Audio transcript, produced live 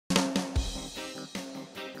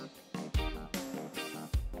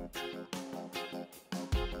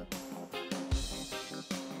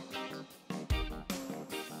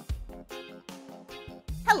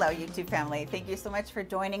Hello YouTube family, thank you so much for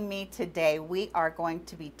joining me today. We are going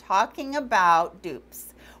to be talking about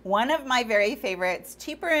dupes. One of my very favorites,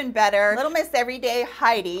 cheaper and better. Little Miss Everyday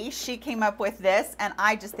Heidi, she came up with this and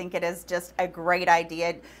I just think it is just a great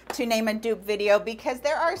idea to name a dupe video, because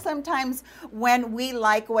there are some times when we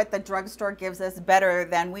like what the drugstore gives us better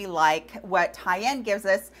than we like what high-end gives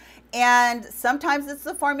us. And sometimes it's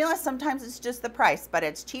the formula, sometimes it's just the price, but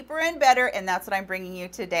it's cheaper and better, and that's what I'm bringing you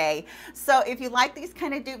today. So if you like these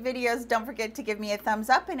kind of dupe videos, don't forget to give me a thumbs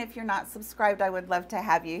up, and if you're not subscribed, I would love to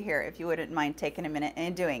have you here if you wouldn't mind taking a minute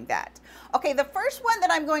and doing that. Okay, the first one that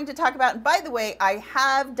I'm going to talk about, and by the way, I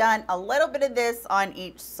have done a little bit of this on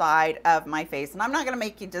each side of my face, and I'm not going to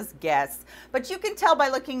make you just guess, but you can tell by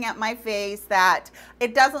looking at my face that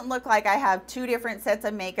it doesn't look like I have two different sets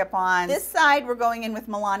of makeup on. This side, we're going in with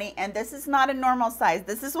Milani, and this is not a normal size.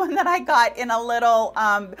 This is one that I got in a little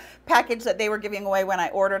package that they were giving away when I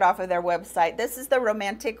ordered off of their website. This is the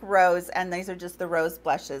Romantic Rose, and these are just the rose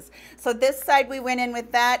blushes. So this side we went in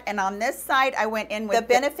with that, and on this side I went in with the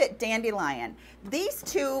Benefit Dandelion. These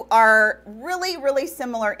two are really, really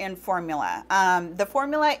similar in formula. The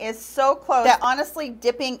formula is so close that honestly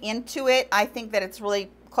dipping into it, I think that it's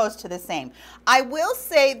really close to the same. I will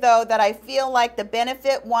say though that I feel like the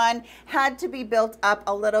Benefit one had to be built up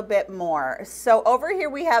a little bit more. So over here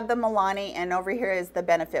we have the Milani, and over here is the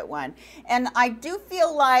Benefit one. And I do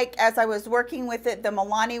feel like as I was working with it, the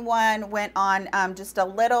Milani one went on just a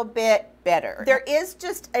little bit better. There is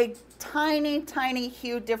just a tiny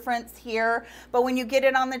hue difference here, but when you get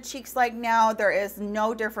it on the cheeks like now, there is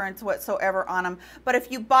no difference whatsoever on them. But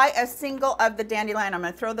if you buy a single of the Dandelion, I'm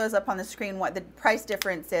going to throw those up on the screen what the price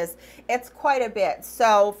difference is. It's quite a bit.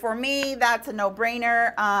 So for me, that's a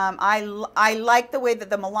no-brainer. I like the way that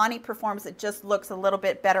the Milani performs. It just looks a little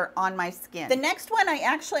bit better on my skin. The next one I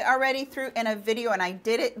actually already threw in a video, and I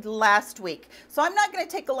did it last week, so I'm not going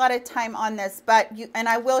to take a lot of time on this, but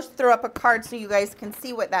I will throw up a card so you guys can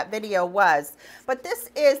see what that video was. But this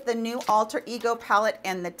is the new Alter Ego palette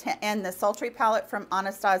and the Sultry palette from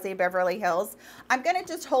Anastasia Beverly Hills. I'm going to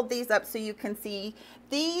just hold these up so you can see.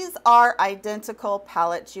 These are identical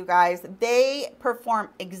palettes, you guys. They perform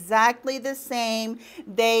exactly the same.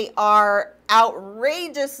 They are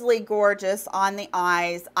outrageously gorgeous on the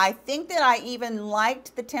eyes. I think that I even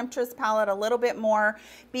liked the Temptress palette a little bit more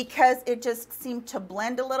because it just seemed to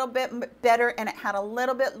blend a little bit better, and it had a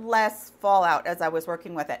little bit less fallout as I was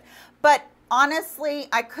working with it. But honestly,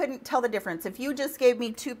 I couldn't tell the difference. If you just gave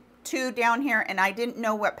me two down here and I didn't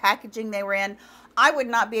know what packaging they were in, I would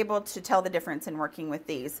not be able to tell the difference in working with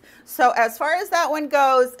these. So as far as that one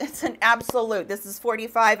goes, it's an absolute. This is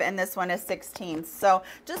 45 and this one is 16. So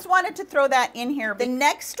just wanted to throw that in here. The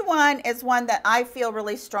next one is one that I feel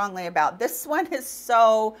really strongly about. This one is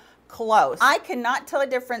so close. I cannot tell a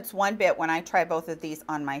difference one bit when I try both of these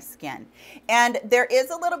on my skin. And there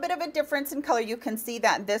is a little bit of a difference in color. You can see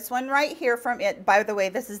that this one right here from It, by the way,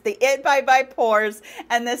 this is the It by Pores,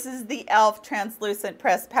 and this is the e.l.f. translucent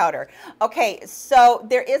pressed powder. Okay, so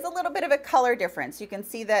there is a little bit of a color difference. You can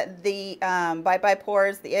see that the by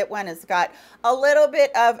Pores, the It one, has got a little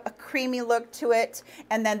bit of a creamy look to it,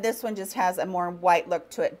 and then this one just has a more white look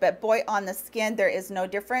to it. But boy, on the skin, there is no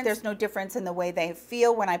difference. There's no difference in the way they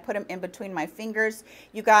feel when I put them in between my fingers.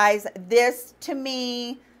 You guys, this to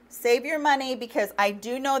me, save your money, because I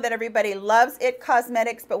do know that everybody loves It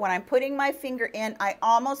Cosmetics, but when I'm putting my finger in, I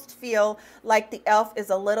almost feel like the e.l.f.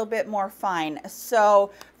 is a little bit more fine.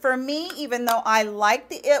 So for me, even though I like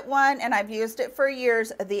the It one and I've used it for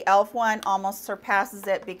years, the e.l.f. one almost surpasses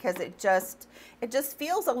it because it just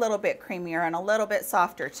feels a little bit creamier and a little bit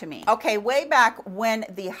softer to me. Okay, way back when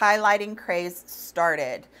the highlighting craze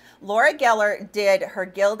started, Laura Geller did her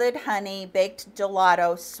Gilded Honey Baked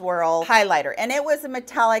Gelato Swirl highlighter, and it was a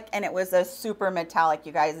metallic, and it was a super metallic,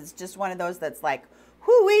 you guys. It's just one of those that's like,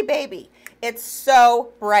 whoo-wee baby. It's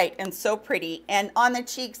so bright and so pretty, and on the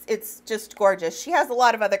cheeks, it's just gorgeous. She has a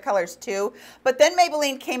lot of other colors too, but then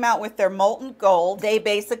Maybelline came out with their Molten Gold. They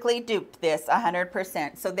basically duped this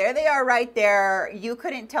 100%. So there they are right there. You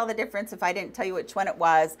couldn't tell the difference if I didn't tell you which one it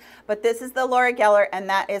was, but this is the Laura Geller, and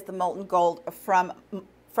that is the Molten Gold from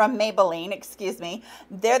Maybelline, excuse me.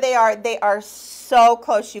 There they are. They are so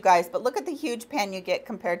close, you guys, but look at the huge pan you get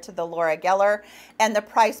compared to the Laura Geller, and the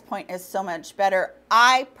price point is so much better.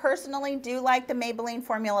 I personally do like the Maybelline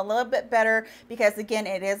formula a little bit better because, again,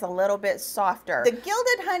 it is a little bit softer. The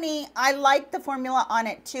Gilded Honey, I like the formula on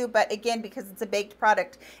it too, but again, because it's a baked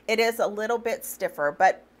product, it is a little bit stiffer.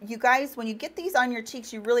 But you guys, when you get these on your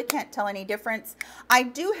cheeks, you really can't tell any difference. I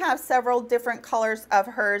do have several different colors of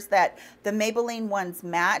hers that the Maybelline ones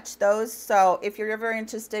match those. So if you're ever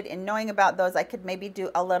interested in knowing about those, I could maybe do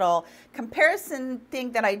a little comparison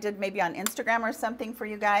thing that I did maybe on Instagram or something for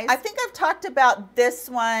you guys. I think I've talked about this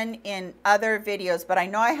one in other videos, but I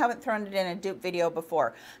know I haven't thrown it in a dupe video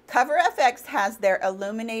before. Cover FX has their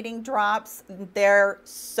illuminating drops. They're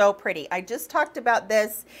so pretty. I just talked about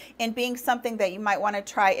this in being something that you might want to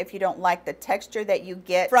try if you don't like the texture that you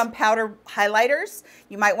get from powder highlighters.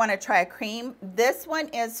 You might want to try a cream. This one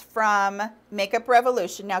is from Makeup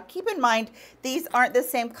Revolution. Now keep in mind, these aren't the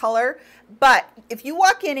same color, but if you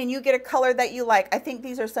walk in and you get a color that you like, I think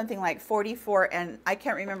these are something like 44, and I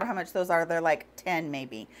can't remember how much those are. They're like 10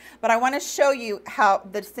 maybe. But I want to show you how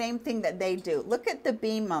the same thing that they do. Look at the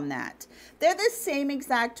beam on that. They're the same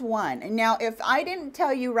exact one. And now if I didn't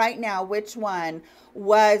tell you right now which one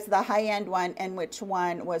was the high-end one and which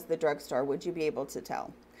one was the drugstore, would you be able to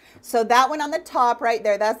tell? So that one on the top right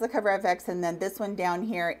there, that's the Cover FX, and then this one down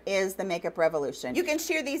here is the Makeup Revolution. You can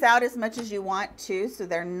sheer these out as much as you want to, so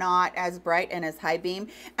they're not as bright and as high beam,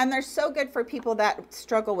 and they're so good for people that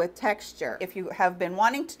struggle with texture. If you have been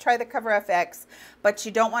wanting to try the Cover FX, but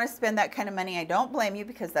you don't want to spend that kind of money, I don't blame you,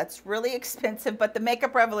 because that's really expensive, but the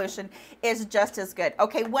Makeup Revolution is just as good.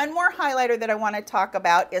 Okay, one more highlighter that I want to talk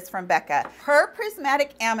about is from Becca. Her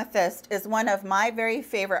Prismatic Amethyst is one of my very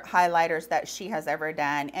favorite highlighters that she has ever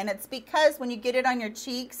done, and it's because when you get it on your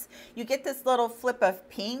cheeks, you get this little flip of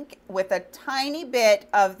pink with a tiny bit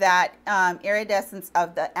of that iridescence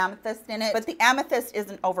of the amethyst in it, but the amethyst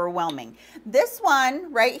isn't overwhelming. This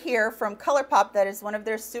one right here from ColourPop, that is one of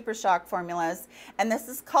their Super Shock formulas, and this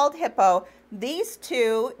is called Hippo. These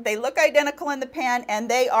two, they look identical in the pan,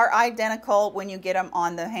 and they are identical when you get them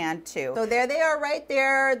on the hand too. So there they are right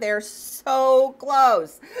there. They're so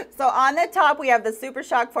close. So on the top, we have the Super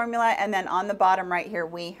Shock formula, and then on the bottom right here,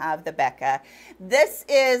 we have the Becca. This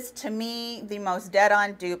is, to me, the most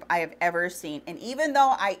dead-on dupe I have ever seen. And even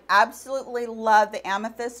though I absolutely love the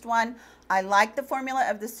amethyst one, I like the formula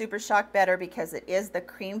of the Super Shock better because it is the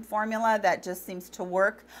cream formula that just seems to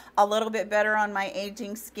work a little bit better on my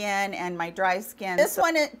aging skin and my dry skin. This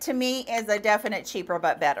one, to me, is a definite cheaper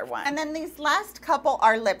but better one. And then these last couple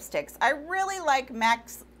are lipsticks. I really like MAC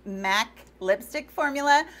lipstick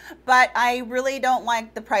formula, but I really don't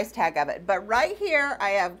like the price tag of it. But right here,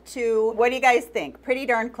 I have two. What do you guys think? Pretty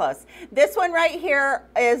darn close. This one right here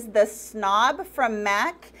is the Snob from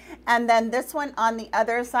MAC. And then this one on the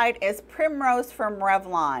other side is Primrose from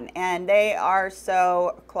Revlon, and they are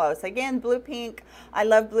so close. Again, blue pink. I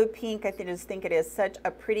love blue pink. I just think it is such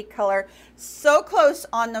a pretty color. So close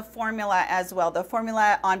on the formula as well. The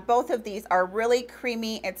formula on both of these are really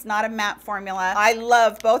creamy. It's not a matte formula. I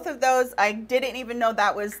love both of those. I didn't even know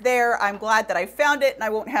that was there. I'm glad that I found it and I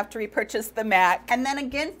won't have to repurchase the MAC. And then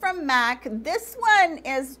again from MAC, this one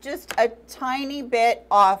is just a tiny bit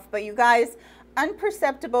off, but you guys,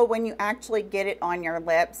 unperceptible when you actually get it on your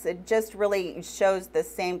lips. It just really shows the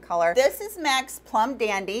same color. This is MAC's Plum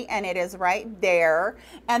Dandy, and it is right there.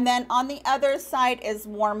 And then on the other side is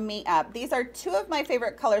Warm Me Up. These are two of my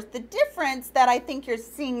favorite colors. The difference that I think you're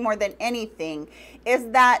seeing more than anything is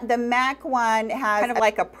that the MAC one has kind of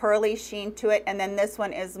like a pearly sheen to it, and then this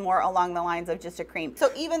one is more along the lines of just a cream. So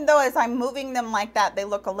even though as I'm moving them like that, they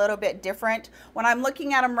look a little bit different, when I'm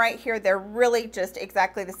looking at them right here, they're really just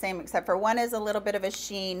exactly the same, except for one is a little bit of a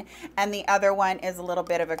sheen and the other one is a little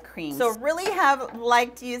bit of a cream. So really have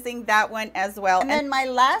liked using that one as well. And then my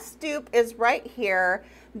last dupe is right here.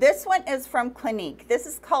 This one is from Clinique. This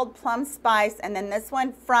is called Plum Spice, and then this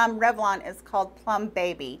one from Revlon is called Plum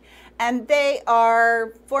Baby. And they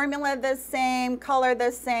are formula the same, color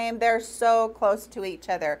the same. They're so close to each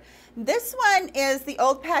other. This one is the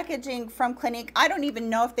old packaging from Clinique. I don't even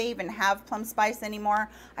know if they even have Plum Spice anymore.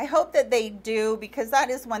 I hope that they do, because that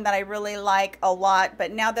is one that I really like a lot.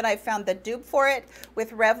 But now that I've found the dupe for it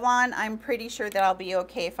with Revlon, I'm pretty sure that I'll be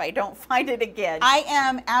okay if I don't find it again. I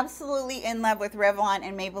am absolutely in love with Revlon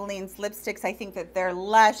and Maybelline's lipsticks. I think that they're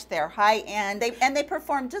lush, they're high-end, and they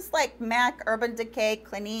perform just like MAC, Urban Decay,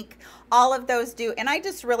 Clinique, all of those do, and I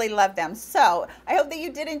just really love them. So I hope that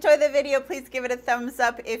you did enjoy the video. Please give it a thumbs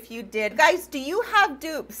up if you did. Guys, do you have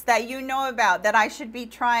dupes that you know about that I should be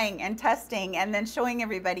trying and testing and then showing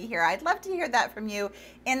everybody here? I'd love to hear that from you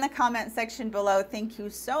in the comment section below. Thank you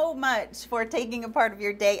so much for taking a part of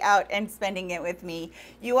your day out and spending it with me.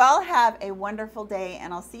 You all have a wonderful day,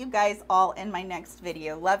 and I'll see you guys all in my next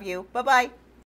video. Love you. Bye-bye.